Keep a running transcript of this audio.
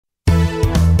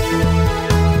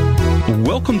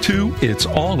Welcome to It's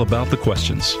All About the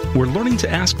Questions, where learning to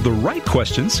ask the right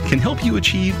questions can help you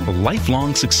achieve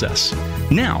lifelong success.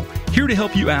 Now, here to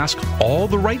help you ask all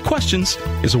the right questions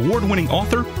is award-winning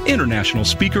author, international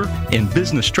speaker, and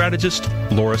business strategist,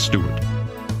 Laura Stewart.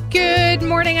 Good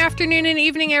morning, afternoon, and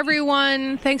evening,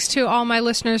 everyone. Thanks to all my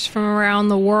listeners from around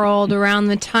the world, around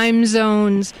the time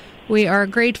zones. We are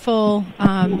grateful.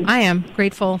 I am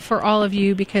grateful for all of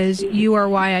you because you are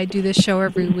why I do this show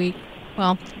every week.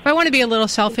 Well, if I want to be a little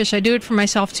selfish, I do it for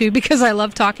myself, too, because I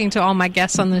love talking to all my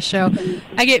guests on the show.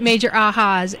 I get major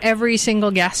ahas every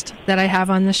single guest that I have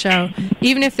on the show.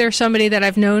 Even if they're somebody that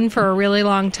I've known for a really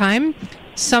long time,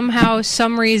 somehow,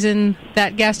 some reason,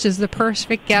 that guest is the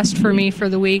perfect guest for me for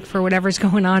the week, for whatever's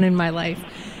going on in my life.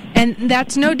 And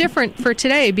that's no different for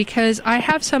today, because I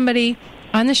have somebody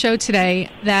on the show today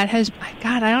that has,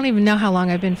 God, I don't even know how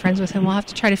long I've been friends with him. We'll have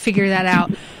to try to figure that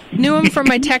out. Knew him from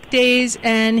my tech days,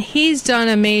 and he's done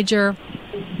a major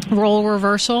role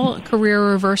reversal, career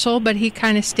reversal, but he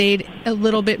kind of stayed a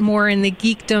little bit more in the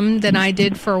geekdom than I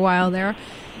did for a while there.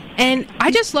 And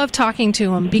I just love talking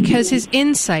to him because his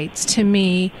insights to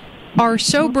me are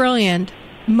so brilliant,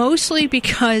 mostly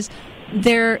because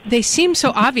they seem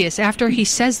so obvious after he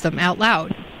says them out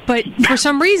loud. But for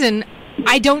some reason,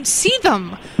 I don't see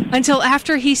them until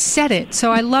after he said it.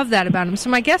 So I love that about him. So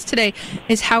my guest today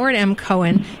is Howard M.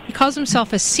 Cohen. He calls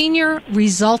himself a senior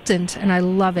resultant, and I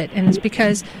love it. And it's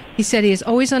because he said he has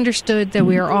always understood that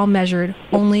we are all measured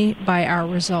only by our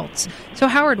results. So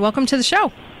Howard, welcome to the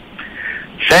show.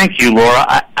 Thank you,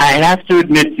 Laura. I have to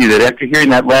admit to you that after hearing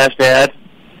that last ad,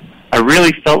 I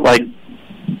really felt like,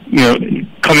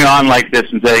 coming on like this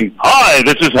and saying, "Hi,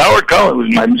 this is Howard Cohen,"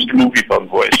 with my Mr. Movie Phone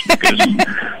voice, because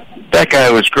that guy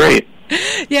was great.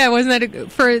 Yeah, wasn't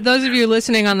that for those of you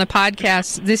listening on the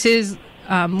podcast? This is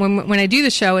when I do the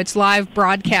show, it's live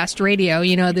broadcast radio.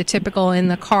 The typical in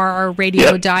the car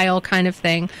radio dial kind of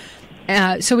thing.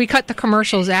 So we cut the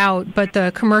commercials out, but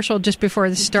the commercial just before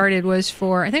this started was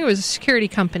for, I think it was a security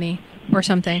company or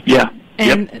something. Yeah.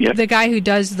 And the guy who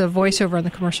does the voiceover on the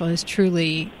commercial is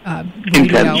truly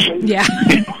radio. Yeah.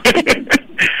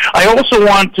 I also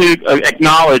want to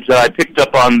acknowledge that I picked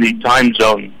up on the time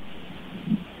zone.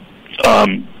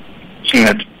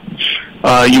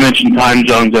 You mentioned time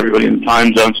zones, everybody in the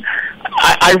time zones.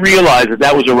 I realize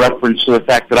that was a reference to the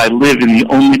fact that I live in the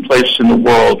only place in the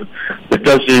world that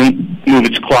doesn't move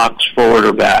its clocks forward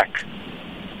or back.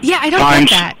 Yeah, I don't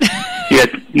get that. Yeah,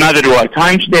 neither do I.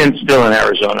 Time stands still in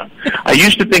Arizona. I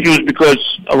used to think it was because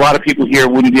a lot of people here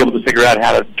wouldn't be able to figure out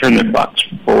how to turn their clocks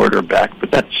forward or back, but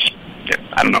that's,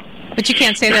 I don't know. But you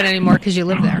can't say that anymore because you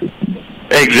live there.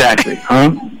 Exactly,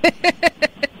 huh?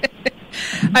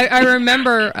 I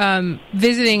remember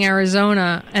visiting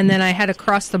Arizona, and then I had to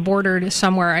cross the border to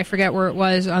somewhere, I forget where it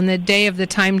was, on the day of the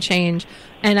time change,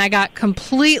 and I got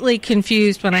completely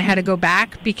confused when I had to go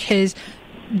back because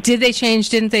did they change,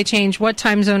 didn't they change, what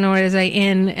time zone was I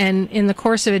in, and in the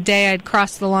course of a day I'd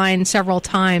crossed the line several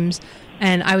times,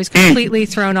 and I was completely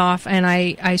thrown off, and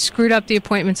I screwed up the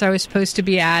appointments I was supposed to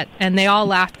be at, and they all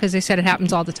laughed because they said it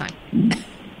happens all the time.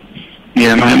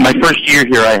 Yeah, my first year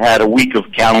here, I had a week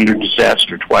of calendar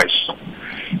disaster twice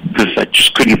because I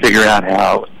just couldn't figure out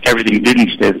how everything didn't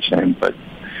stay the same. But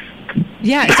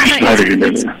yeah,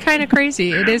 it's kind of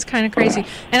crazy. It is kind of crazy.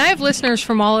 And I have listeners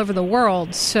from all over the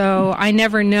world, so I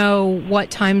never know what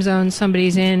time zone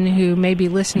somebody's in who may be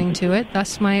listening to it.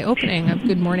 Thus my opening of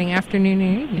good morning, afternoon,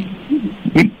 and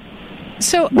evening.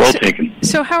 Well taken.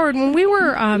 So Howard, when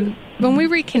we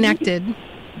reconnected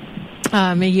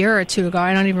a year or two ago,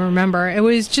 I don't even remember, it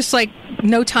was just like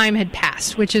no time had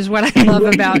passed, which is what I love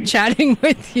about chatting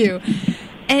with you.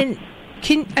 And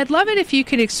I'd love it if you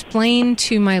could explain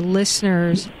to my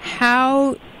listeners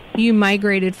how you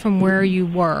migrated from where you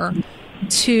were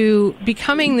to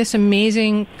becoming this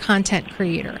amazing content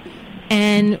creator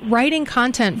and writing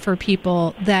content for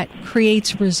people that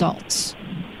creates results.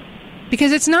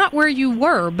 Because it's not where you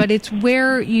were, but it's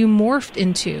where you morphed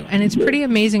into. And it's pretty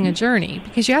amazing a journey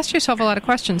because you asked yourself a lot of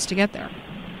questions to get there.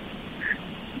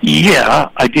 Yeah,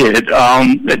 I did.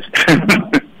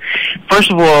 First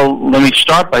of all, let me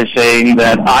start by saying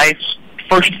that I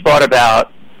first thought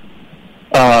about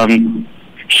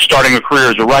starting a career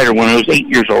as a writer when I was 8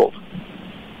 years old.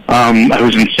 I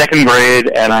was in second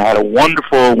grade, and I had a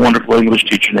wonderful, wonderful English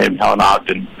teacher named Helen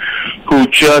Ogden who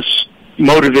just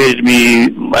motivated me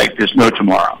like there's no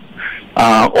tomorrow.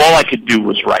 All I could do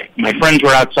was write. My friends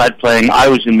were outside playing. I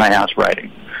was in my house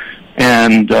writing,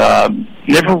 and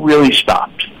never really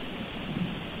stopped.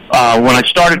 When I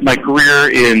started my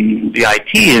career in the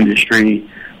IT industry,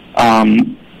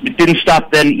 it didn't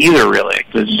stop then either, really,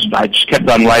 because I just kept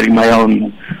on writing my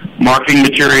own marketing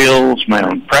materials, my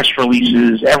own press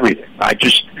releases, everything.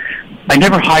 I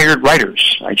never hired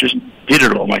writers. I just did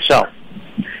it all myself.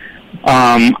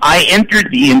 I entered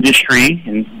the industry,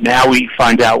 and now we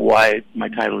find out why my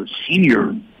title is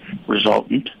Senior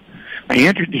Resultant. I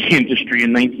entered the industry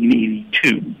in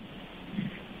 1982.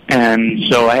 And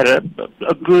so I had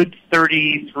a good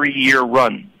 33-year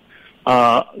run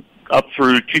up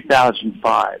through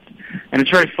 2005. And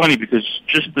it's very funny because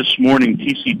just this morning,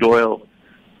 T.C. Doyle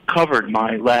covered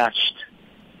my last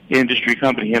industry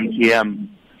company, MTM,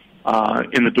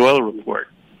 in the Doyle Report.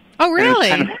 Oh,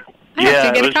 really? I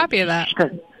have to get a copy of that.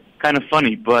 Kind of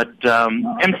funny, but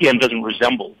MTM doesn't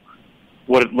resemble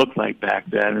what it looked like back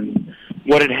then. And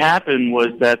what had happened was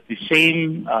that the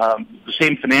same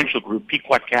financial group,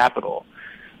 Pequot Capital,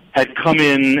 had come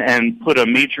in and put a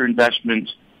major investment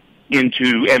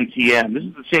into MTM. This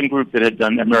is the same group that had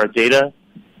done Data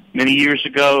many years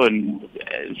ago and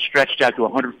stretched out to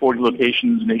 140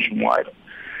 locations nationwide.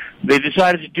 They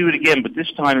decided to do it again, but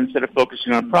this time, instead of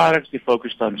focusing on products, they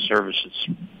focused on services.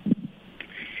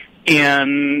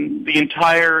 And the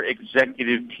entire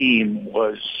executive team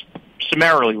was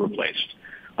summarily replaced.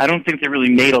 I don't think they really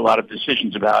made a lot of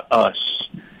decisions about us.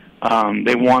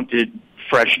 They wanted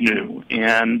fresh new,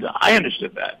 and I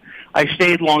understood that. I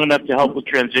stayed long enough to help with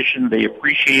transition. They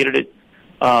appreciated it.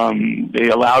 They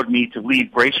allowed me to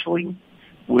leave gracefully,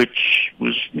 which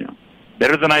was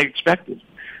better than I expected.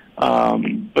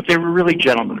 But they were really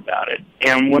gentlemen about it.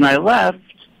 And when I left,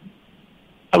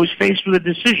 I was faced with a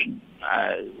decision.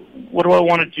 What do I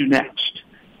want to do next?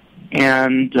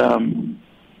 And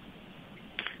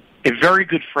a very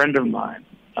good friend of mine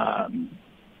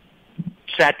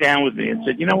sat down with me and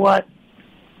said, you know what?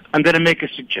 I'm going to make a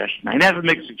suggestion. I never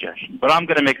make a suggestion, but I'm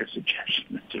going to make a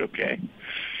suggestion. I said, okay.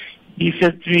 He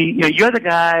said to me, you're the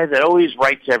guy that always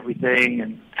writes everything,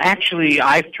 and actually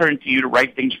I've turned to you to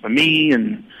write things for me,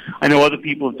 and I know other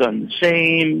people have done the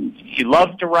same. You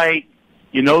love to write.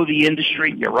 You know the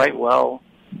industry. You write well.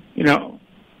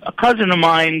 A cousin of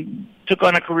mine took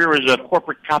on a career as a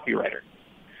corporate copywriter.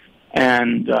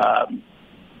 And,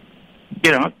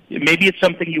 maybe it's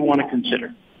something you want to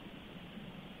consider.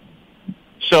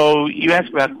 So you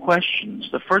ask about questions.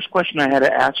 The first question I had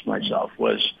to ask myself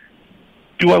was,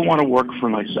 do I want to work for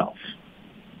myself?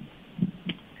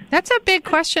 That's a big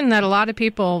question that a lot of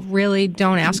people really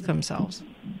don't ask themselves.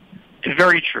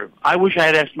 Very true. I wish I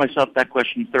had asked myself that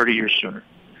question 30 years sooner.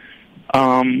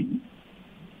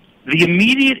 The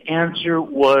immediate answer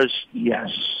was yes.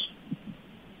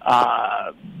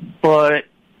 But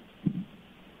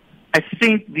I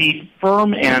think the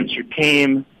firm answer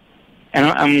came, and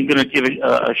I'm going to give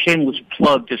a shameless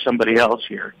plug to somebody else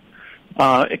here.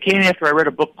 It came after I read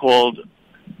a book called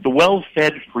The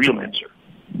Well-Fed Freelancer.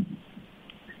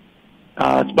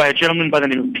 It's by a gentleman by the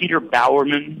name of Peter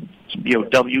Bowerman. It's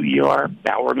B-O-W-E-R,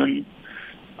 Bowerman.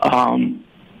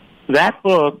 That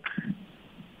book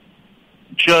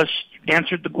just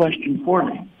answered the question for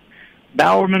me.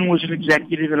 Bowerman was an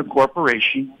executive in a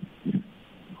corporation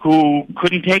who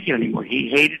couldn't take it anymore. He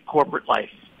hated corporate life.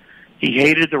 He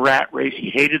hated the rat race. He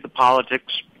hated the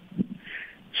politics.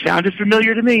 Sounded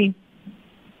familiar to me.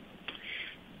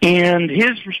 And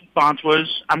his response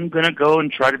was, I'm going to go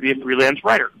and try to be a freelance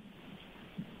writer.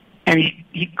 And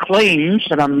he claims,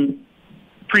 and I'm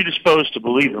predisposed to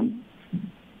believe him,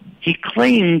 he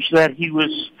claims that he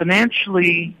was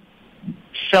financially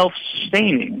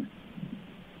self-sustaining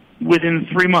within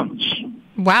 3 months.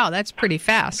 Wow, that's pretty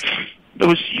fast. It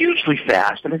was hugely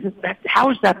fast. And I said, how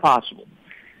is that possible?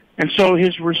 And so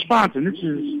his response, and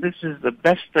this is the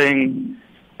best thing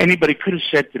anybody could have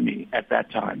said to me at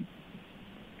that time.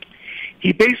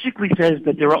 He basically says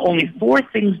that there are only 4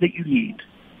 things that you need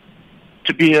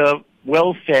to be a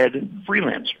well-fed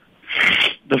freelancer.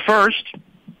 The first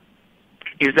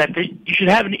is that you should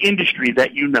have an industry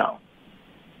that you know.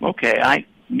 Okay, I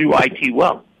knew IT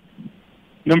well.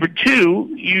 Number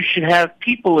 2, you should have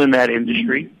people in that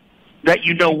industry that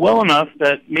you know well enough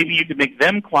that maybe you could make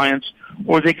them clients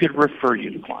or they could refer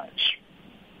you to clients.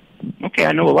 Okay,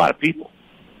 I know a lot of people.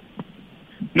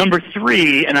 Number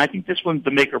 3, and I think this one's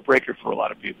the make or breaker for a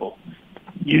lot of people,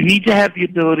 you need to have the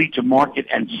ability to market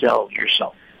and sell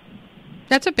yourself.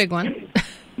 That's a big one.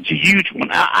 It's a huge one.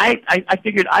 I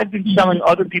figured I've been selling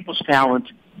other people's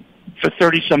talent for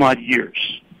 30-some-odd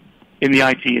years in the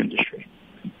IT industry.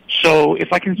 So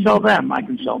if I can sell them, I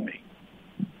can sell me.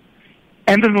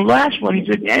 And then the last one, he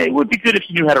said, it would be good if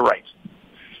you knew how to write.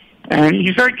 And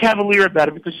he's very cavalier about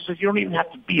it because he says you don't even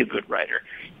have to be a good writer.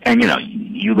 And,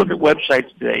 you look at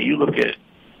websites today, you look at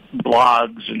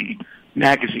blogs and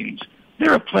magazines,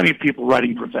 there are plenty of people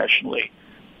writing professionally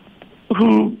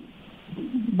who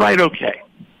write okay.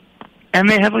 and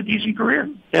they have a decent career.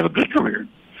 They have a good career.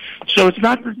 So it's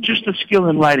not just the skill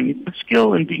in writing, it's the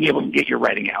skill in being able to get your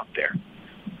writing out there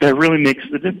that really makes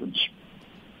the difference.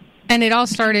 And it all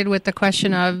started with the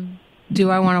question of, do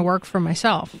I want to work for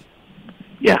myself?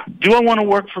 Yeah. Do I want to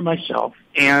work for myself?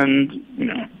 And,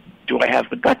 do I have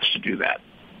the guts to do that?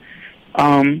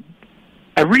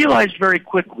 I realized very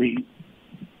quickly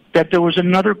that there was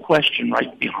another question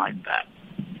right behind that.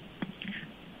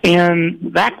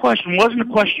 And that question wasn't a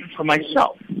question for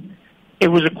myself. It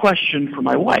was a question for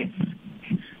my wife.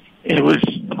 It was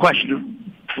a question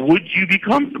of, would you be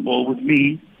comfortable with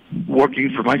me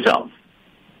working for myself?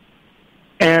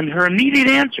 And her immediate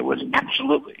answer was,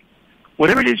 absolutely.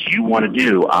 Whatever it is you want to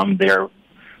do, I'm there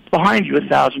behind you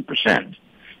 1,000%.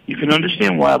 You can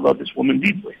understand why I love this woman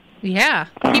deeply. Yeah,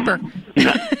 keep her.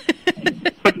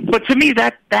 But to me,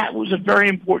 that was a very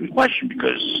important question,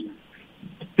 because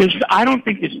I don't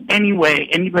think there's any way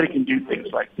anybody can do things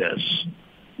like this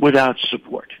without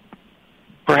support.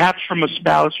 Perhaps from a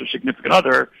spouse or significant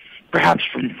other, perhaps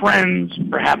from friends,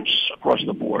 perhaps across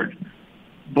the board.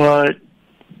 But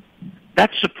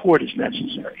that support is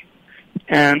necessary.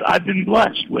 And I've been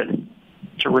blessed with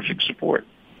terrific support.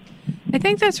 I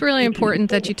think that's really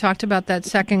important that you talked about that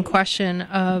second question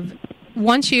of,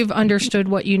 once you've understood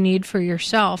what you need for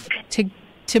yourself,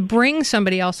 to bring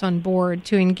somebody else on board,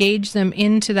 to engage them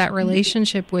into that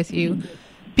relationship with you,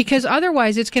 because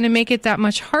otherwise it's going to make it that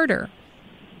much harder.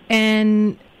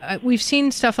 And we've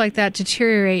seen stuff like that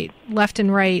deteriorate left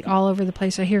and right all over the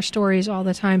place. I hear stories all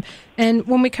the time. And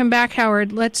when we come back,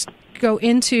 Howard, let's go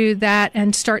into that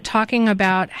and start talking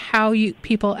about how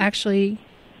people actually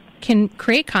can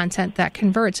create content that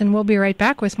converts. And we'll be right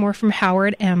back with more from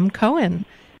Howard M. Cohen.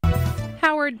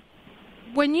 Howard,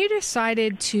 when you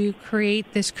decided to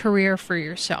create this career for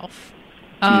yourself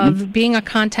of being a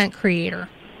content creator,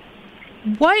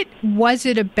 what was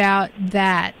it about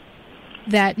that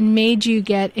made you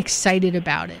get excited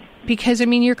about it? Because,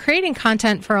 you're creating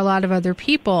content for a lot of other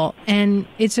people, and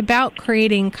it's about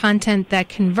creating content that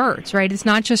converts, right? It's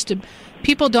not just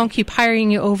people don't keep hiring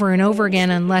you over and over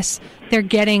again unless they're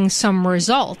getting some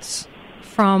results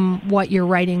from what you're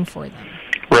writing for them.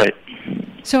 Right.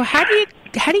 So how do you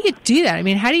do that?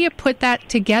 How do you put that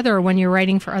together when you're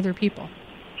writing for other people?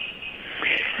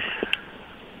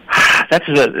 It's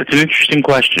an interesting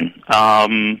question.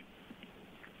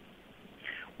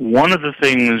 One of the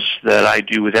things that I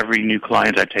do with every new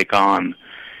client I take on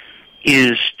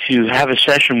is to have a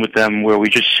session with them where we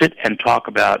just sit and talk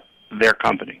about their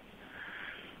company.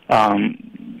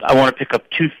 I want to pick up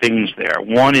two things there.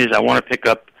 One is I want to pick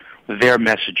up their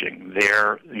messaging,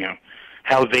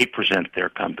 how they present their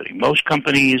company. Most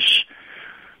companies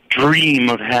dream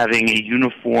of having a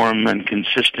uniform and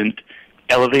consistent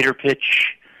elevator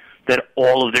pitch that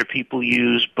all of their people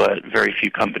use, but very few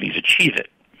companies achieve it.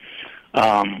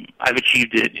 I've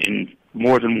achieved it in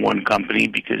more than one company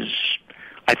because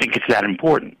I think it's that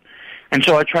important. And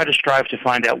so I try to strive to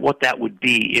find out what that would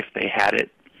be if they had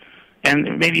it,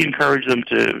 and maybe encourage them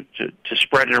to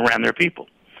spread it around their people.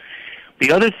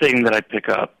 The other thing that I pick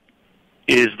up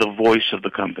is the voice of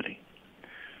the company.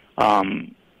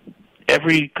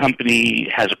 Every company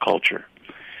has a culture.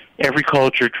 Every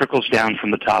culture trickles down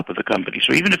from the top of the company.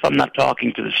 So even if I'm not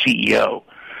talking to the CEO,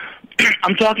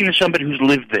 I'm talking to somebody who's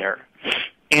lived there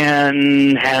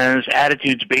and has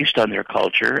attitudes based on their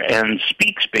culture and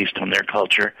speaks based on their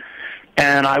culture,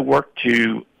 and I work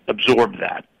to absorb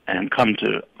that and come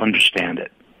to understand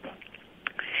it.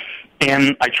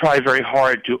 And I try very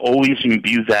hard to always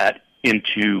imbue that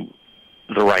into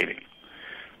the writing.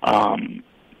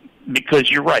 Because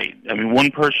you're right.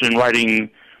 One person writing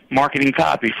marketing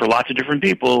copy for lots of different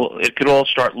people, it could all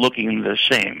start looking the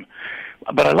same.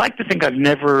 But I like to think I've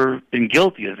never been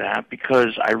guilty of that,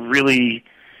 because I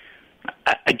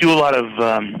do a lot of,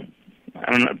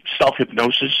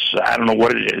 self-hypnosis. I don't know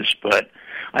what it is, but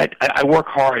I work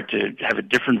hard to have a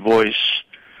different voice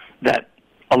that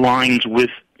aligns with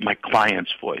my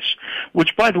client's voice,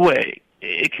 which, by the way,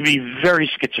 it can be very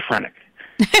schizophrenic.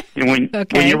 When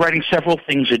you're writing several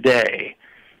things a day,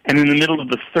 and in the middle of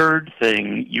the third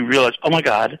thing, you realize, oh my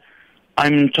God,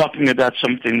 I'm talking about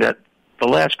something that the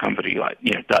last company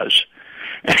does.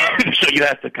 So you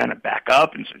have to kind of back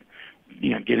up and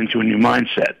get into a new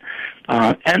mindset.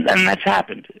 And that's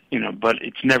happened, but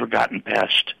it's never gotten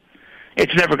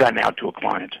out to a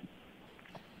client.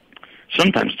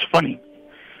 Sometimes it's funny.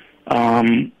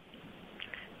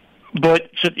 But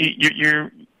so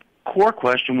your core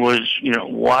question was,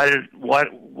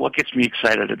 what gets me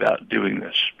excited about doing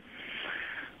this?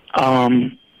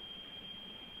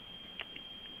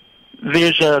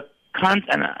 There's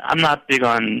and I'm not big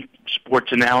on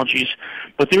sports analogies,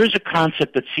 but there is a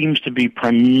concept that seems to be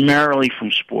primarily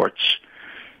from sports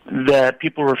that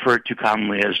people refer to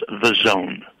commonly as the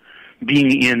zone,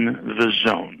 being in the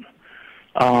zone.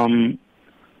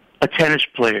 A tennis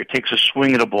player takes a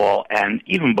swing at a ball, and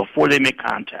even before they make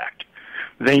contact,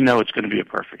 they know it's going to be a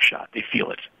perfect shot. They feel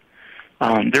it.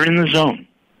 They're in the zone.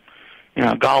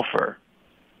 A golfer,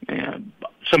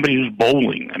 somebody who's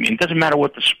bowling. I mean, it doesn't matter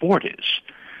what the sport is.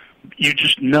 You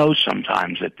just know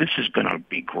sometimes that this is going to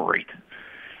be great.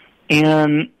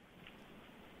 And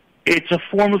it's a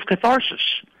form of catharsis.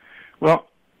 Well,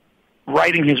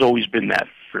 writing has always been that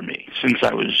for me since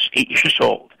I was 8 years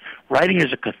old. Writing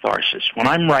is a catharsis. When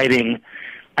I'm writing,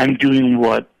 I'm doing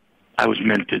what I was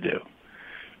meant to do.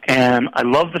 And I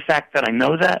love the fact that I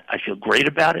know that. I feel great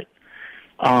about it.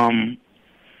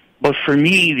 But for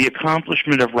me, the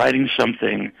accomplishment of writing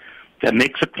something that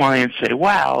makes a client say,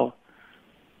 wow,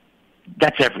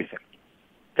 that's everything.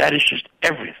 That is just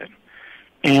everything.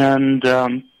 And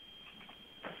I'm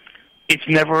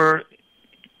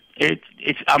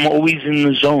always in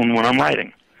the zone when I'm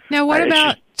writing. Now, what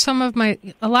about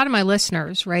a lot of my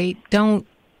listeners, right, don't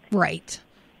write,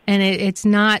 and it's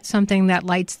not something that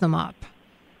lights them up,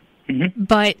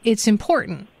 but it's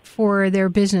important for their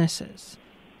businesses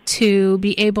to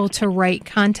be able to write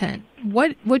content.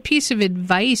 What piece of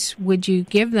advice would you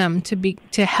give them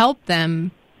to help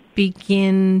them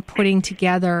begin putting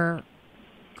together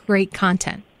great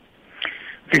content?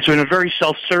 Okay, so in a very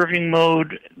self-serving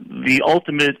mode, the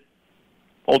ultimate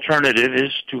alternative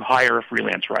is to hire a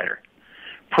freelance writer,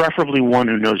 preferably one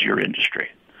who knows your industry.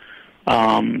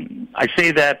 I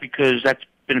say that because that's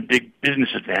been a big business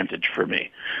advantage for me.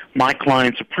 My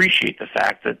clients appreciate the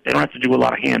fact that they don't have to do a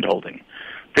lot of hand-holding.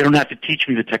 They don't have to teach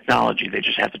me the technology. They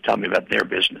just have to tell me about their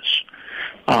business.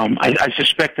 I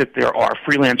suspect that there are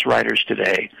freelance writers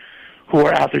today who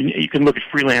are out there. You can look at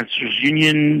Freelancers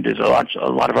Union. There's a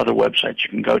lot of other websites you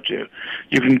can go to.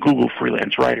 You can Google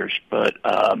freelance writers, but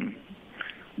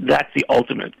that's the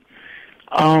ultimate.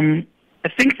 I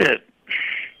think that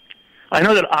I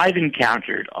know that I've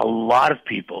encountered a lot of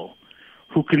people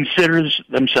who consider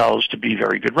themselves to be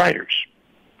very good writers.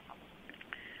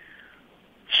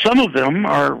 Some of them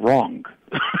are wrong.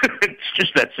 It's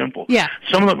just that simple. Yeah.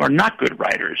 Some of them are not good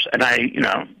writers, and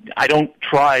I don't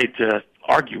try to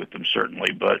argue with them,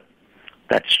 certainly, but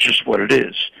that's just what it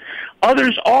is.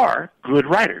 Others are good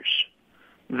writers.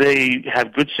 They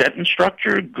have good sentence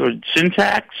structure, good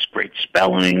syntax, great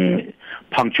spelling,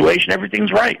 punctuation,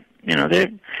 everything's right.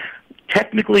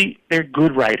 They're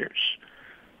good writers,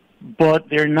 but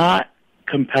they're not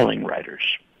compelling writers.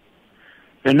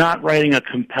 They're not writing a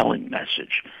compelling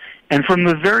message. And from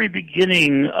the very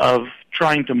beginning of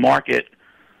trying to market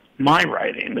my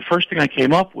writing, the first thing I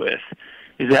came up with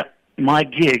is that my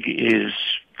gig is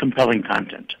compelling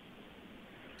content.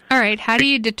 All right. How do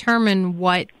you determine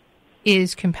what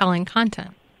is compelling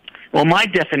content? Well, my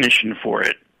definition for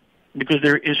it, because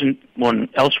there isn't one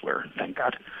elsewhere, thank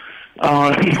God,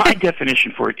 my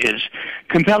definition for it is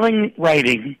compelling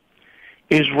writing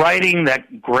is writing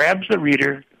that grabs the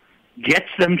reader, gets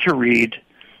them to read,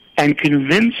 and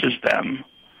convinces them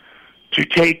to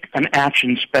take an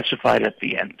action specified at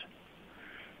the end.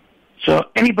 So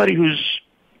anybody who's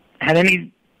had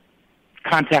any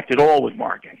contact at all with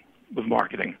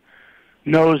marketing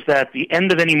knows that the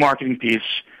end of any marketing piece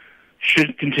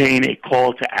should contain a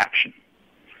call to action.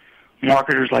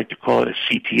 Marketers like to call it a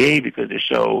CTA because they're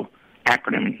so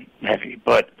acronym heavy,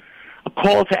 but a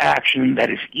call to action that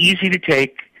is easy to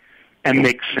take and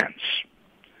makes sense.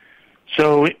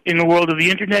 So in the world of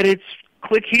the internet, it's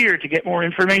click here to get more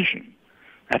information.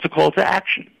 That's a call to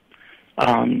action.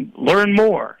 Learn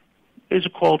more is a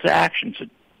call to action. It's a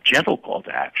gentle call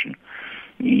to action.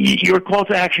 Your call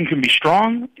to action can be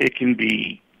strong, it can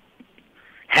be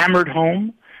hammered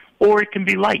home, or it can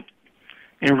be light.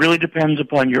 And it really depends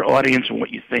upon your audience and what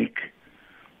you think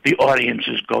the audience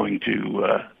is going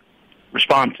to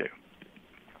respond to.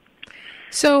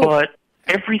 But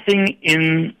everything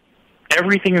in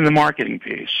the marketing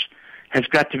piece has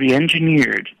got to be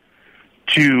engineered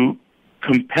to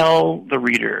compel the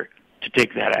reader to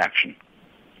take that action.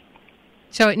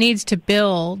 So it needs to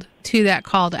build to that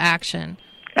call to action.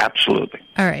 Absolutely.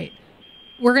 All right.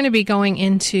 We're going to be going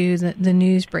into the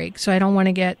news break, so I don't want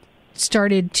to get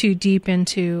started too deep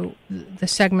into the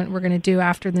segment we're going to do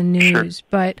after the news. Sure.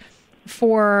 But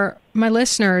for my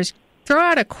listeners, throw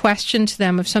out a question to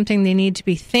them of something they need to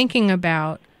be thinking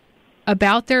about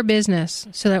their business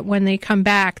so that when they come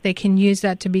back, they can use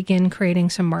that to begin creating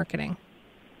some marketing.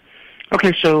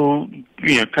 Okay, so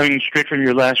coming straight from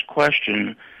your last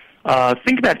question,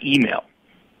 think about email.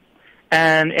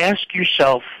 and ask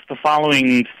yourself the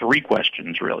following 3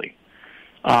 questions, really.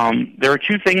 There are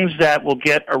 2 things that will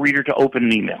get a reader to open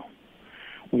an email.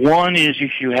 One is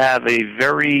if you have a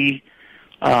very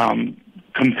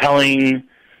compelling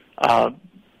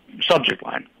subject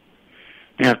line.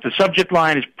 If the subject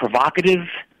line is provocative,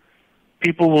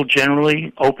 people will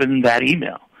generally open that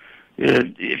email.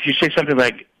 If you say something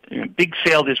like, big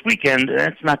sale this weekend,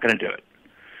 that's not going to do it.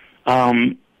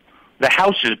 The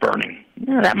house is burning.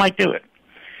 That might do it.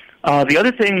 The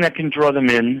other thing that can draw them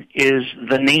in is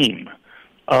the name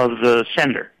of the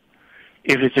sender.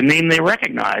 If it's a name they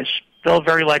recognize, they'll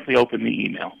very likely open the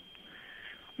email.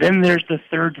 Then there's the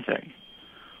third thing.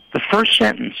 The first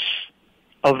sentence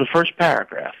of the first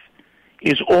paragraph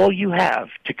is all you have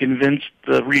to convince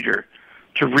the reader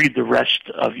to read the rest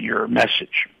of your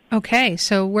message. Okay,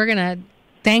 so we're going to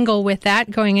dangle with that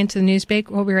going into the news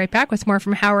break. We'll be right back with more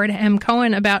from Howard M.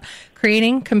 Cohen about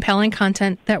creating compelling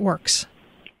content that works.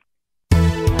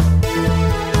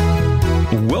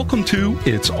 Welcome to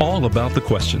It's All About the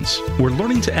Questions, where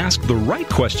learning to ask the right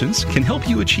questions can help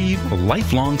you achieve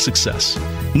lifelong success.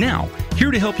 Now,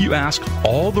 here to help you ask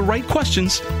all the right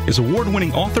questions is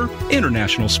award-winning author,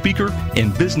 international speaker,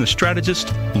 and business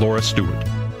strategist, Laura Stewart.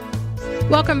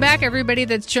 Welcome back, everybody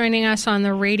that's joining us on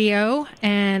the radio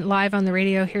and live on the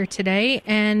radio here today.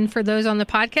 And for those on the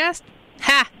podcast,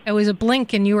 it was a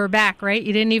blink and you were back, right?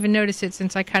 You didn't even notice it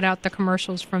since I cut out the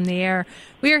commercials from the air.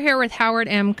 We are here with Howard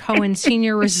M. Cohen,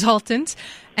 Senior Resultant,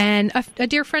 and a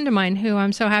dear friend of mine who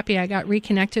I'm so happy I got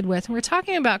reconnected with. We're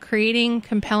talking about creating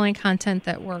compelling content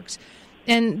that works.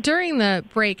 And during the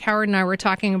break, Howard and I were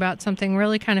talking about something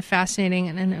really kind of fascinating,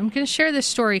 and I'm going to share this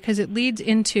story because it leads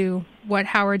into what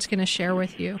Howard's going to share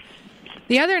with you.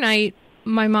 The other night,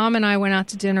 my mom and I went out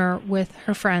to dinner with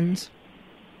her friends,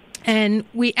 and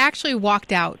we actually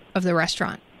walked out of the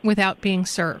restaurant without being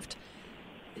served.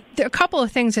 There are a couple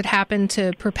of things that happened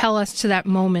to propel us to that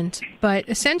moment, but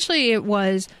essentially it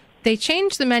was they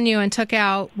changed the menu and took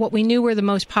out what we knew were the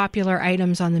most popular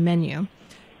items on the menu.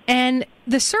 And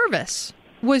the service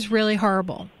was really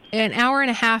horrible. An hour and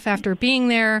a half after being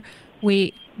there,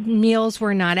 meals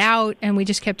were not out, and we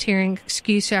just kept hearing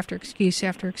excuse after excuse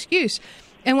after excuse.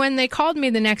 And when they called me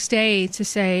the next day to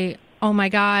say, oh my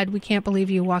God, we can't believe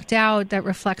you walked out, that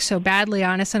reflects so badly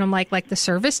on us. And I'm like the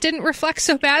service didn't reflect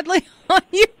so badly on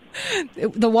you.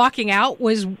 The walking out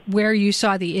was where you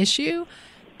saw the issue.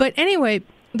 But anyway,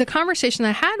 the conversation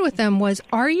I had with them was,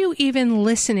 are you even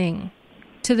listening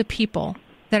to the people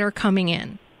that are coming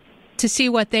in to see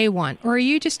what they want? Or are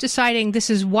you just deciding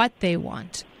this is what they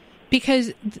want?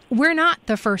 Because we're not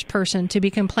the first person to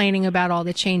be complaining about all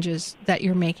the changes that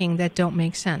you're making that don't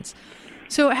make sense.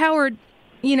 So Howard,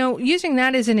 using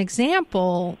that as an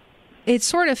example, it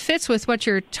sort of fits with what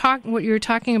you're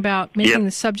talking about, making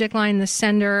the subject line the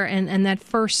sender and that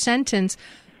first sentence.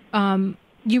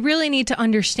 You really need to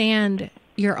understand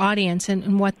your audience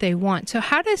and what they want. So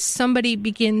how does somebody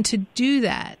begin to do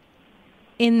that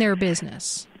in their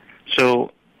business?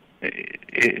 So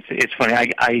it's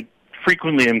funny. I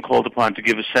frequently am called upon to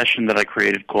give a session that I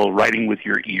created called Writing with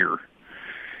Your Ear.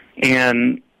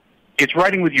 And it's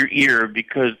writing with your ear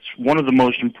because one of the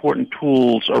most important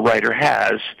tools a writer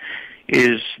has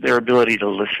is their ability to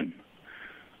listen.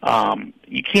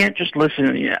 You can't just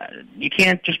listen. You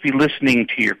can't just be listening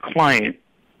to your client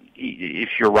if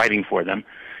you're writing for them.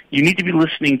 You need to be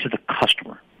listening to the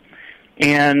customer.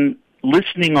 And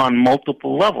listening on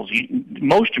multiple levels.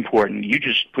 Most important, you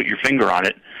just put your finger on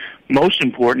it, most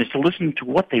important is to listen to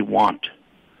what they want.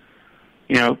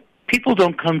 People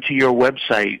don't come to your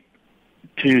website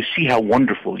to see how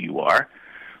wonderful you are.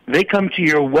 They come to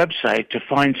your website to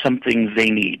find something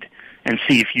they need and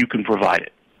see if you can provide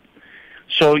it.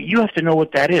 So you have to know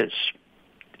what that is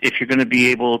if you're going to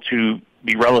be able to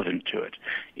be relevant to it,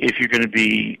 if you're going to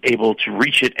be able to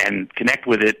reach it and connect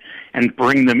with it and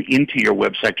bring them into your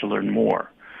website to learn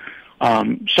more.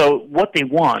 So what they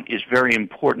want is very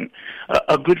important.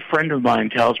 A good friend of mine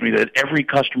tells me that every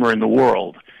customer in the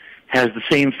world has the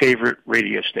same favorite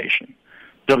radio station,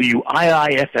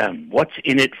 WIIFM, What's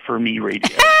in It for Me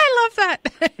Radio. I love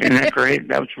that. Isn't that great?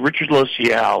 That was Richard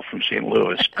Locial from St.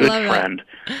 Louis, good friend.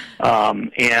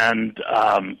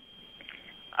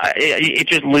 It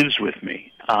just lives with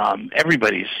me.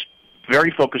 Everybody's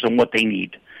very focused on what they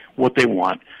need, what they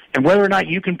want, and whether or not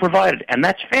you can provide it. And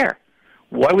that's fair.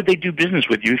 Why would they do business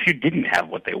with you if you didn't have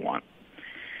what they want?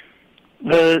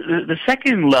 The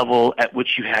second level at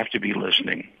which you have to be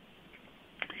listening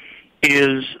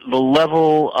is the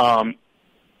level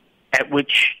at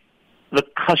which the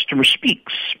customer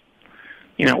speaks.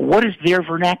 What is their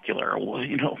vernacular?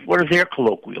 What are their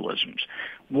colloquialisms?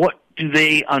 What do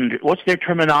they what's their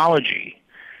terminology?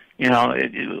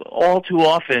 All too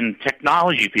often,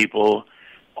 technology people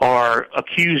are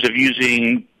accused of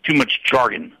using too much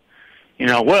jargon.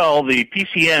 Well, the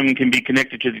PCM can be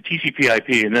connected to the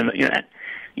TCP/IP, and then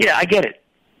yeah, I get it.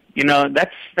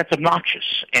 That's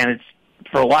obnoxious, and it's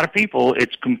for a lot of people,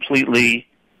 it's completely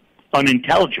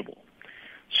unintelligible.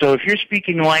 So if you're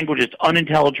speaking a language that's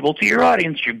unintelligible to your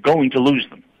audience, you're going to lose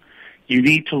them. You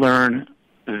need to learn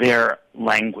their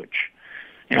language.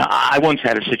 I once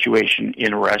had a situation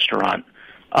in a restaurant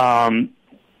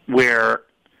where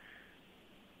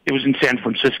it was in San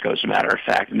Francisco, as a matter of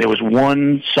fact, and there was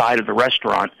one side of the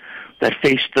restaurant that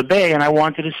faced the bay, and I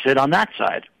wanted to sit on that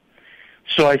side.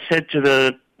 So I said to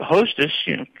the hostess,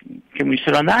 can we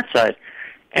sit on that side?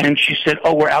 And she said,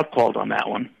 oh, we're out-called on that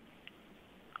one.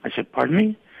 I said, pardon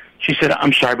me? She said,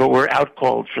 I'm sorry, but we're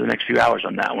out-called for the next few hours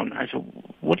on that one. I said,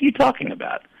 what are you talking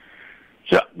about?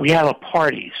 So we have a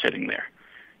party sitting there.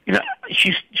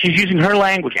 She's using her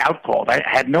language, out-called. I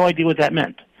had no idea what that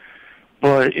meant.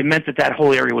 But it meant that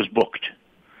whole area was booked.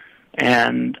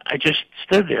 And I just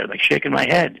stood there, like, shaking my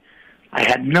head. I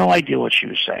had no idea what she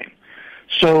was saying.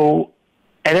 So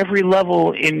at every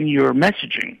level in your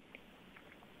messaging,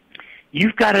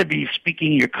 you've got to be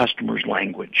speaking your customer's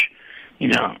language.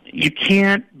 You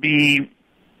can't be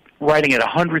writing at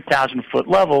 100,000-foot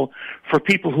level for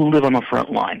people who live on the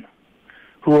front line,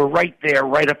 who are right there,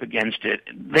 right up against it.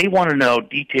 They want to know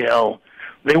detail.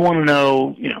 They want to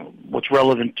know, what's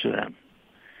relevant to them.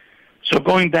 So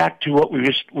going back to what we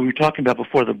were talking about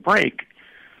before the break,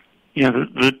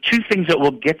 the two things that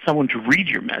will get someone to read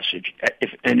your message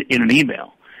in an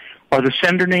email are the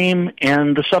sender name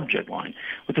and the subject line.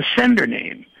 With the sender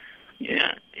name,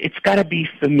 it's got to be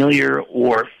familiar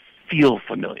or feel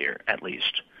familiar, at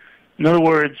least. In other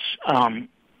words,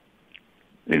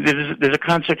 there's a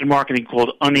concept in marketing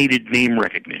called unaided name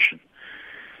recognition.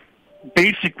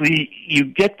 Basically, you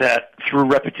get that through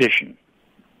repetition.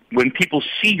 When people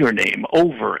see your name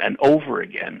over and over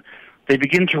again, they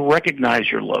begin to recognize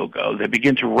your logo. They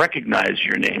begin to recognize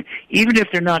your name. Even if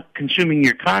they're not consuming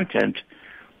your content,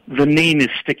 the name is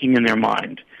sticking in their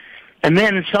mind. And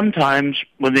then sometimes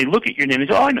when they look at your name, they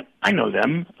say, oh, I know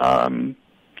them,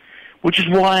 which is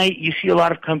why you see a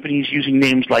lot of companies using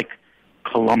names like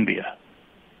Columbia.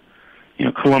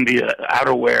 Columbia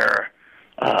Outerwear,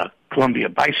 Columbia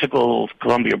Bicycles,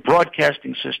 Columbia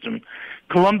Broadcasting System.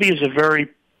 Columbia is a very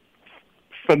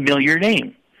familiar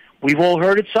name. We've all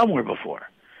heard it somewhere before.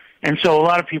 And so a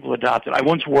lot of people adopt it. I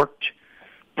once worked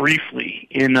briefly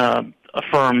in a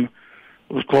firm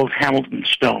that was called Hamilton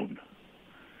Stone.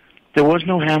 There was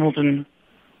no Hamilton.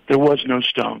 There was no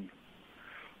Stone.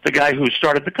 The guy who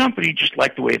started the company just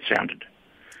liked the way it sounded.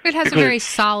 It has a very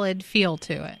solid feel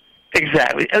to it.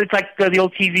 Exactly. It's like the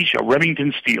old TV show,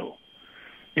 Remington Steel.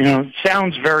 It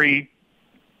sounds very,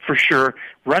 for sure.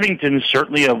 Remington is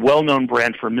certainly a well-known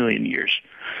brand for a million years.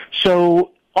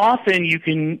 So often you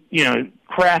can,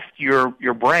 craft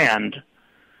your brand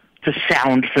to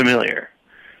sound familiar.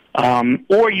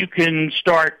 Or you can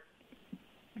start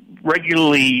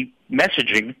regularly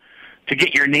messaging to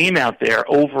get your name out there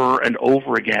over and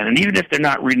over again. And even if they're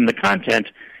not reading the content,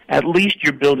 at least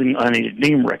you're building unaided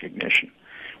name recognition,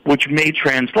 which may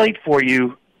translate for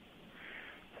you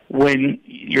when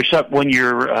your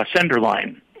sender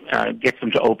line gets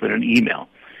them to open an email.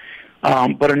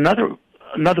 But another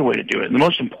way to do it, and the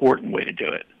most important way to do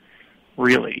it,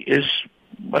 really, is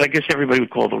what I guess everybody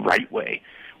would call the right way,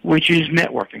 which is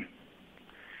networking.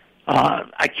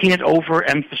 I can't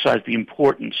overemphasize the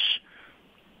importance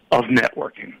of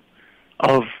networking,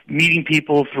 of meeting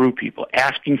people through people,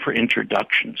 asking for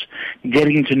introductions,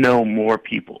 getting to know more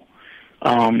people,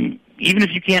 even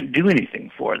if you can't do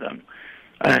anything for them.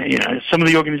 Some of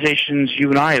the organizations you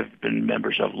and I have been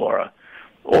members of, Laura,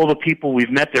 all the people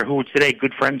we've met there who are today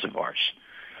good friends of ours.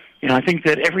 I think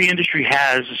that every industry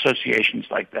has associations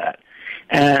like that.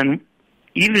 And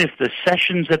even if the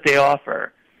sessions that they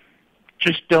offer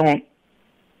just don't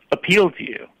appeal to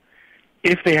you,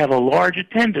 if they have a large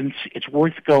attendance, it's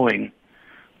worth going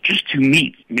just to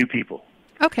meet new people.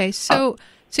 Okay, so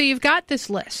you've got this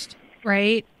list,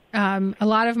 right? A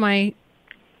lot of my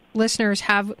listeners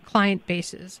have client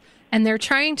bases, and they're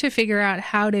trying to figure out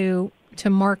how to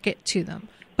market to them,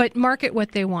 but market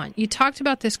what they want. You talked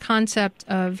about this concept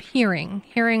of hearing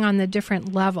on the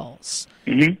different levels,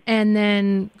 and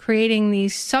then creating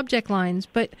these subject lines.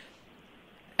 But,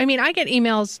 I mean, I get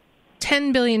emails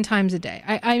 10 billion times a day.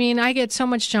 I get so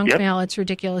much junk mail, it's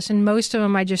ridiculous, and most of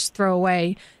them I just throw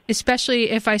away,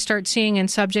 especially if I start seeing in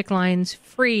subject lines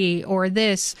free or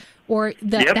this, or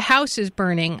the house is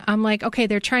burning. I'm like, okay,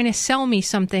 they're trying to sell me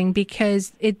something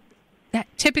because that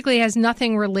typically has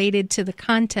nothing related to the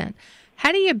content.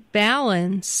 How do you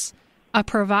balance a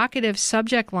provocative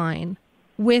subject line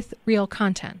with real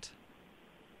content?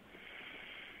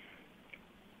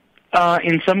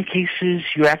 In some cases,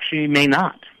 you actually may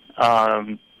not.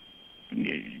 Some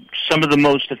of the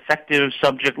most effective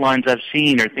subject lines I've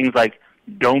seen are things like,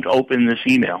 "Don't open this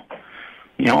email."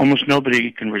 Almost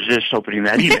nobody can resist opening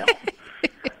that email.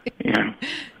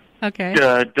 Okay.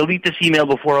 Delete this email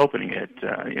before opening it.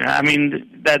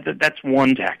 That's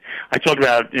one tack. I talked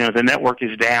about, the network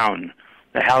is down,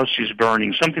 the house is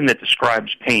burning, something that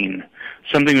describes pain,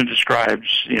 something that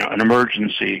describes, an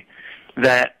emergency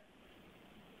that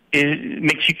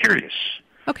makes you curious.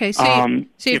 Okay, so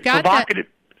you've got provocative.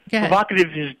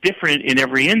 Provocative is different in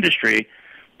every industry,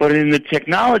 but in the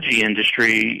technology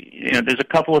industry, there's a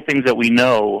couple of things that we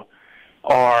know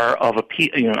are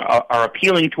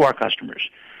appealing to our customers.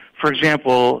 For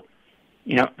example,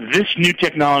 this new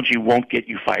technology won't get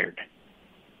you fired.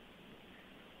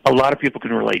 A lot of people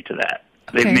can relate to that.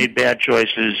 Okay. They've made bad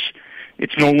choices.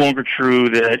 It's no longer true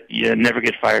that you never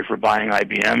get fired for buying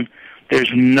IBM. There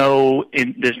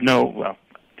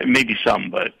may be some,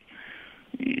 but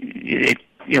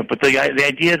but the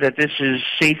idea that this is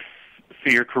safe for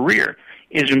your career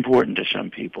is important to some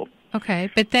people. Okay,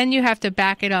 but then you have to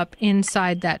back it up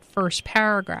inside that first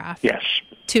paragraph. Yes.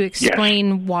 To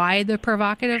explain why the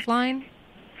provocative line?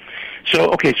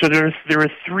 So there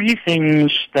are three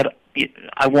things that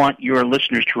I want your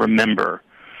listeners to remember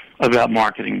about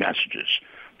marketing messages.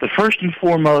 The first and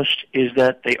foremost is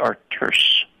that they are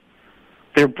terse.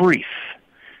 They're brief.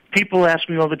 People ask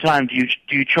me all the time, do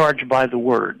you charge by the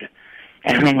word?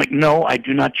 And I'm like, no, I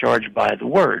do not charge by the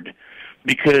word,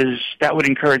 because that would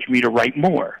encourage me to write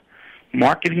more.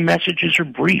 Marketing messages are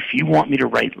brief. You want me to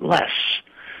write less.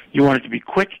 You want it to be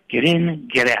quick, get in,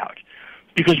 get out.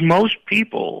 Because most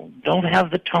people don't have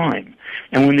the time.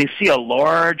 And when they see a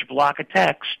large block of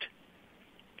text,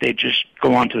 they just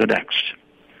go on to the next.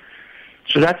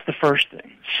 So that's the first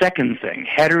thing. Second thing,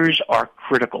 headers are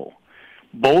critical.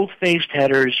 Bold-faced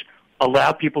headers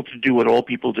allow people to do what all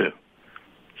people do.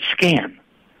 Scan.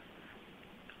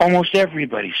 Almost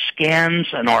everybody scans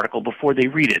an article before they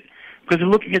read it, because they're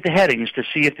looking at the headings to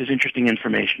see if there's interesting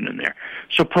information in there.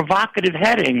 So provocative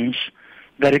headings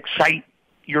that excite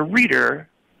your reader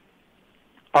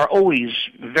are always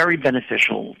very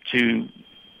beneficial to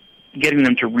getting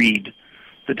them to read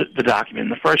the document in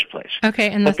the first place. Okay,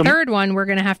 and the third one we're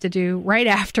going to have to do right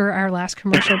after our last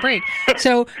commercial break.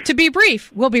 So to be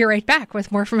brief, we'll be right back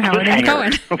with more from Howard and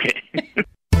Cohen. Okay.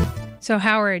 So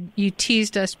Howard, you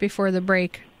teased us before the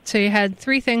break. So you had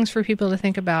three things for people to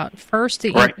think about. First,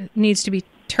 it needs to be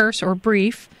terse or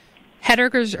brief.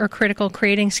 Headers are critical,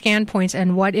 creating scan points.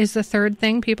 And what is the third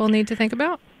thing people need to think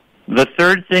about? The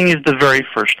third thing is the very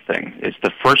first thing. It's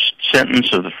the first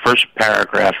sentence of the first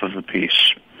paragraph of the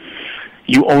piece.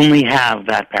 You only have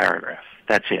that paragraph.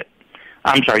 That's it.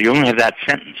 I'm sorry, you only have that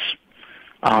sentence.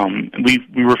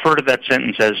 We refer to that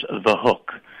sentence as the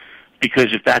hook,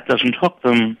 because if that doesn't hook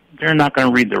them, they're not going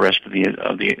to read the rest of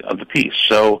the piece.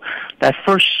 So that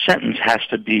first sentence has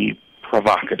to be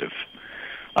provocative,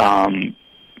 and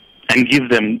give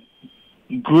them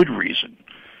good reason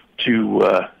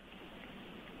to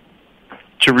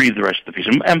read the rest of the piece.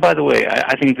 And by the way,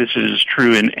 I think this is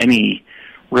true in any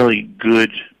really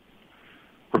good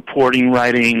reporting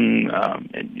writing,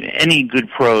 any good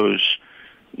prose.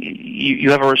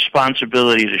 You have a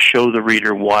responsibility to show the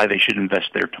reader why they should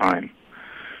invest their time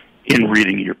in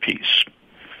reading your piece.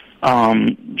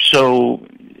 So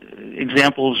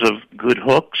examples of good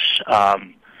hooks,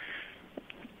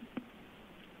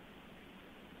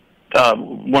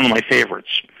 one of my favorites.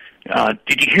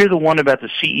 Did you hear the one about the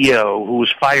CEO who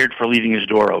was fired for leaving his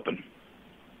door open?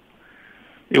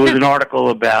 It was an article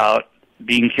about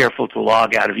being careful to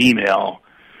log out of email,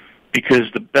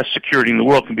 because the best security in the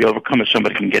world can be overcome if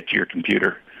somebody can get to your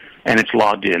computer and it's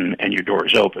logged in and your door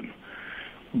is open.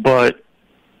 But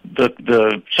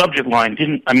the subject line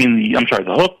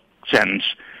the hook sentence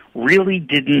really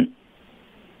didn't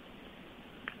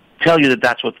tell you that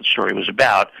that's what the story was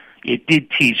about. It did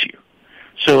tease you.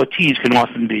 So a tease can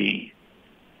often be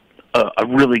a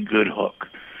really good hook.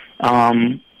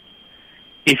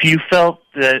 If you felt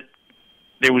that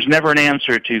there was never an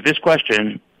answer to this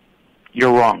question,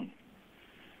 you're wrong.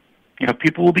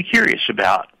 People will be curious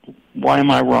about, why am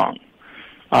I wrong?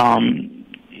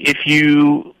 If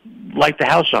you light the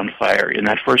house on fire in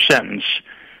that first sentence,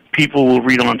 people will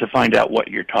read on to find out what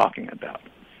you're talking about.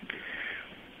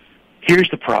 Here's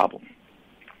the problem.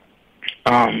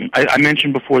 I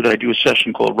mentioned before that I do a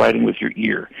session called Writing with Your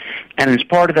Ear. And as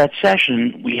part of that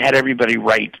session, we had everybody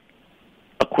write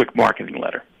a quick marketing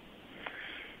letter.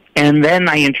 And then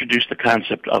I introduce the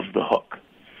concept of the hook.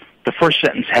 The first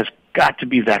sentence has got to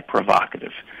be that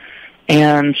provocative.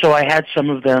 And so I had some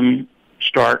of them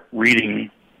start reading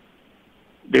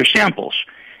their samples.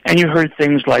 And you heard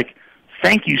things like,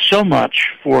 "Thank you so much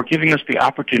for giving us the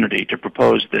opportunity to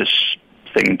propose this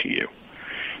thing to you."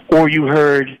 Or you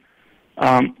heard,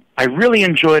 "I really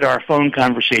enjoyed our phone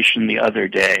conversation the other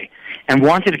day and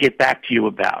wanted to get back to you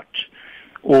about."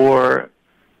 Or,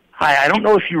 "Hi, I don't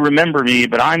know if you remember me,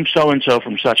 but I'm so-and-so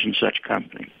from such and such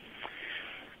company."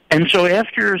 And so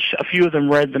after a few of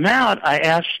them read them out, I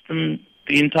asked them,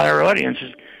 the entire audience,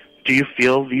 "Do you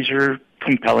feel these are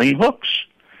compelling hooks?"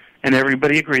 And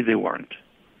everybody agreed they weren't.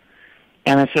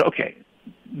 And I said, okay,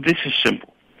 this is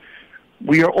simple.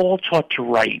 We are all taught to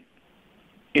write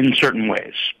in certain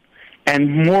ways.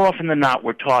 And more often than not,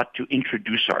 we're taught to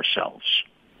introduce ourselves.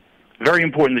 Very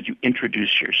important that you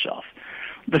introduce yourself.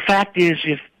 The fact is,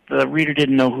 if the reader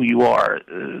didn't know who you are,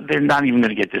 they're not even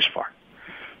going to get this far.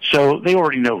 So they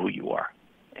already know who you are.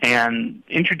 And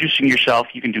introducing yourself,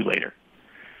 you can do later.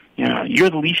 You know, you're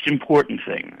the least important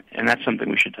thing, and that's something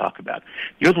we should talk about.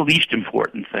 You're the least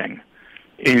important thing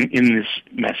in this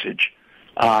message.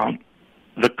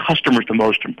 The customer's the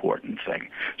most important thing.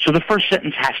 So the first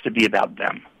sentence has to be about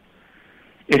them.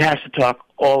 It has to talk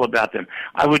all about them.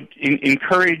 I would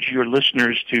encourage your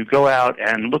listeners to go out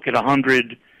and look at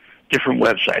 100 different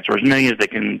websites, or as many as they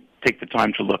can take the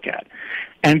time to look at,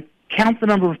 and count the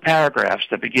number of paragraphs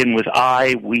that begin with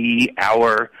I, we,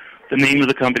 our, the name of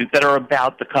the company, that are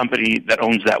about the company that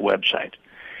owns that website.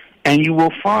 And you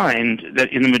will find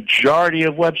that in the majority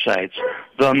of websites,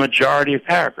 the majority of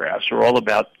paragraphs are all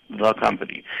about the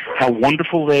company, how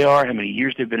wonderful they are, how many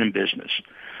years they've been in business.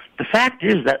 The fact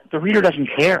is that the reader doesn't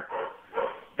care.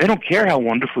 They don't care how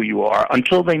wonderful you are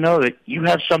until they know that you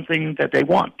have something that they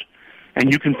want,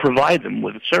 and you can provide them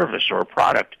with a service or a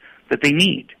product that they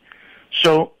need.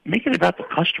 So make it about the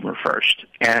customer first,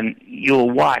 and you'll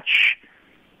watch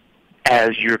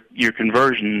as your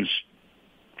conversions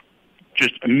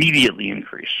just immediately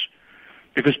increase,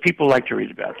 because people like to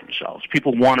read about themselves.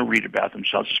 People want to read about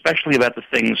themselves, especially about the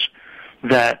things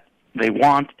that they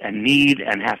want and need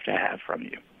and have to have from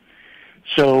you.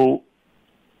 So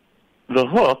the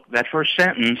hook, that first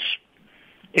sentence,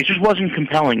 it just wasn't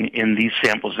compelling in these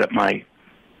samples that my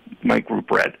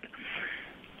group read.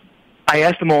 I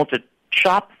asked them all to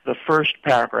chop the first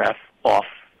paragraph off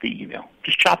the email.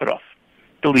 Just chop it off.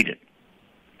 Delete it.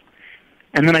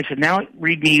 And then I said, now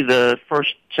read me the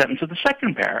first sentence of the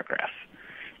second paragraph.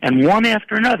 And one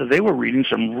after another, they were reading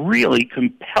some really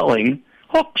compelling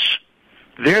hooks.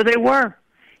 There they were,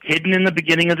 hidden in the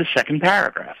beginning of the second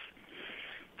paragraph.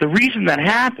 The reason that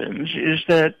happens is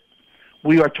that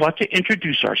we are taught to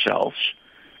introduce ourselves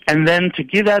and then to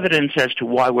give evidence as to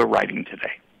why we're writing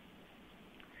today.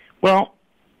 Well,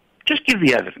 just give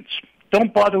the evidence.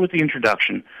 Don't bother with the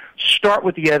introduction. Start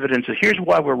with the evidence of here's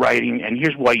why we're writing and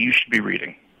here's why you should be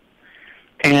reading.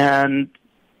 And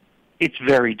it's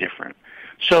very different.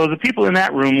 So the people in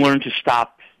that room learn to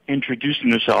stop introducing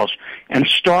themselves and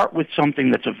start with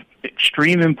something that's of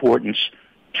extreme importance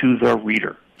to the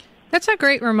reader. That's a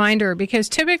great reminder, because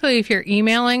typically if you're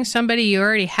emailing somebody, you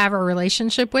already have a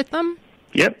relationship with them.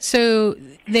 Yep. So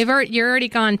you're already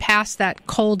gone past that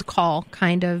cold call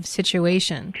kind of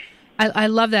situation. I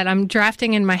love that. I'm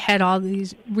redrafting all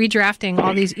these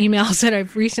emails that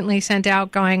I've recently sent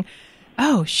out going,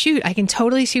 oh, shoot, I can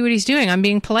totally see what he's doing. I'm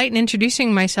being polite and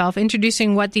introducing myself,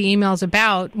 introducing what the email's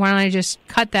about. Why don't I just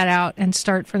cut that out and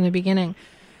start from the beginning?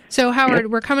 So,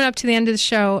 Howard, We're coming up to the end of the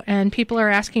show, and people are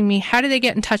asking me, how do they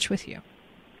get in touch with you?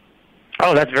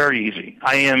 Oh, that's very easy.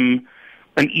 I am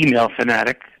an email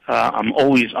fanatic. I'm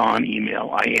always on email.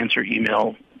 I answer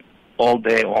email all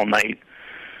day, all night.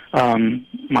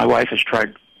 My wife has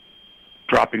tried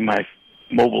dropping my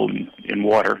mobile in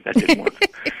water. That didn't work.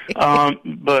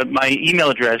 But my email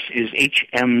address is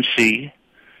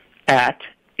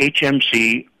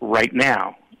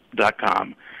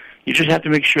hmc@hmcrightnow.com. You just have to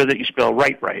make sure that you spell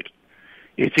right.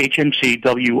 It's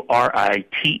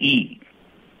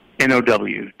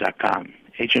hmcwritenow.com.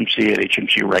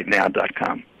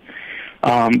 hmc@hmcrightnow.com.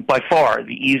 By far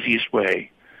the easiest way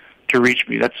to reach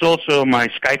me. That's also my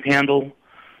Skype handle.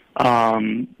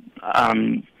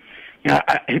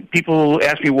 People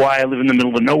ask me why I live in the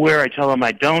middle of nowhere. I tell them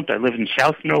I don't. I live in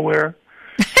South Nowhere.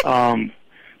 So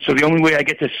the only way I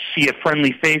get to see a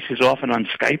friendly face is often on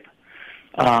Skype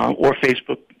or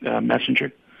Facebook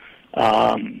Messenger.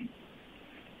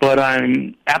 But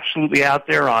I'm absolutely out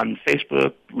there on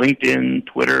Facebook, LinkedIn,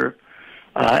 Twitter,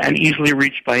 and easily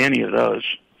reached by any of those.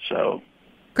 So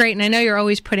great, and I know you're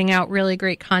always putting out really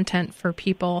great content for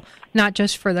people, not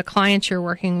just for the clients you're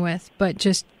working with, but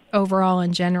just overall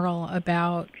in general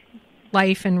about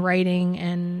life and writing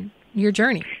and your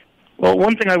journey? Well,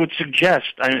 one thing I would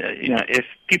suggest, if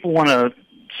people want to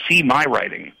see my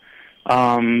writing,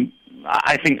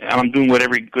 I think I'm doing what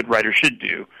every good writer should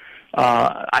do.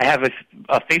 I have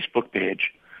a Facebook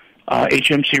page,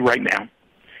 HMC Right Now.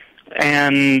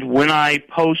 And when I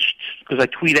post, because I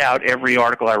tweet out every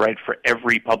article I write for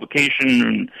every publication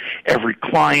and every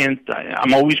client,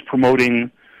 I'm always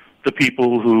promoting the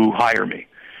people who hire me.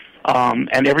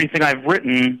 And everything I've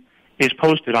written is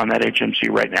posted on that HMC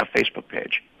Right Now Facebook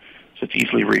page. So it's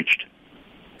easily reached.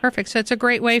 Perfect. So it's a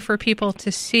great way for people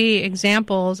to see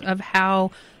examples of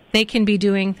how they can be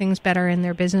doing things better in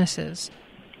their businesses.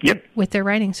 Yep. With their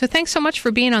writing. So thanks so much for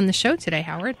being on the show today,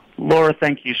 Howard. Laura,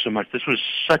 thank you so much. This was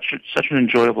such an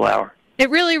enjoyable hour. It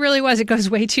really, really was. It goes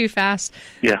way too fast.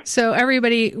 Yeah. So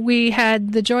everybody, we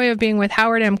had the joy of being with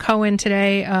Howard M. Cohen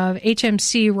today of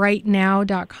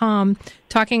hmcrightnow.com,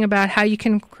 talking about how you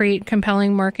can create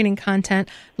compelling marketing content.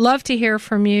 Love to hear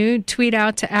from you. Tweet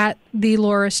out to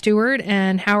 @TheLauraStewart,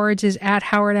 and Howard's is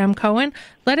 @Howard M. Cohen.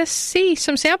 Let us see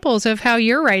some samples of how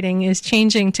your writing is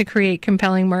changing to create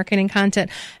compelling marketing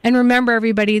content. And remember,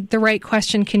 everybody, the right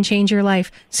question can change your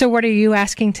life. So what are you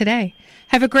asking today?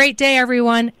 Have a great day,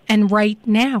 everyone, and write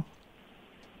now.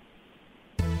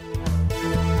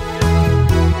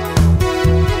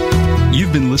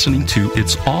 You've been listening to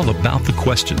It's All About the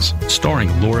Questions,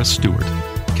 starring Laura Stewart.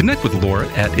 Connect with Laura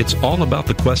at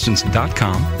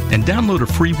it'sallaboutthequestions.com and download a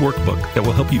free workbook that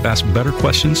will help you ask better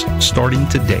questions starting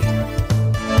today.